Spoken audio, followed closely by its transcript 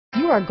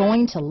are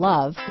going to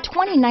love the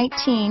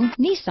 2019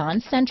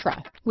 Nissan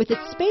Sentra. With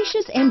its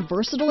spacious and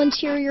versatile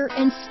interior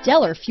and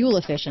stellar fuel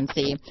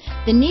efficiency,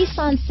 the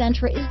Nissan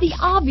Sentra is the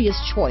obvious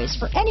choice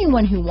for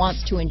anyone who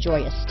wants to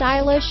enjoy a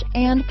stylish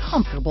and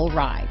comfortable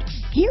ride.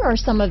 Here are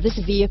some of this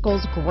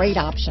vehicle's great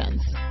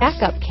options: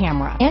 backup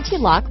camera,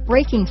 anti-lock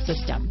braking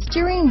system,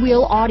 steering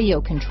wheel audio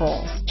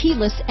controls,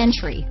 keyless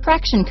entry,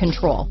 traction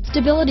control,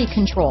 stability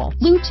control,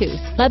 Bluetooth,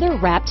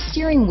 leather-wrapped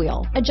steering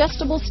wheel,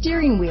 adjustable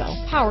steering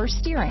wheel, power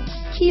steering,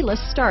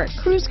 keyless start,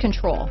 cruise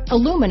control,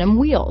 aluminum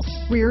wheels,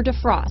 rear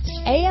defrost,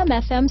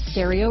 AM/FM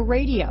stereo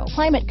radio,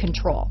 climate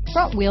control,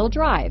 front-wheel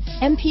drive,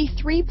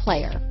 MP3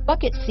 player,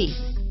 bucket seats.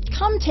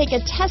 Come take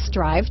a test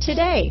drive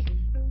today.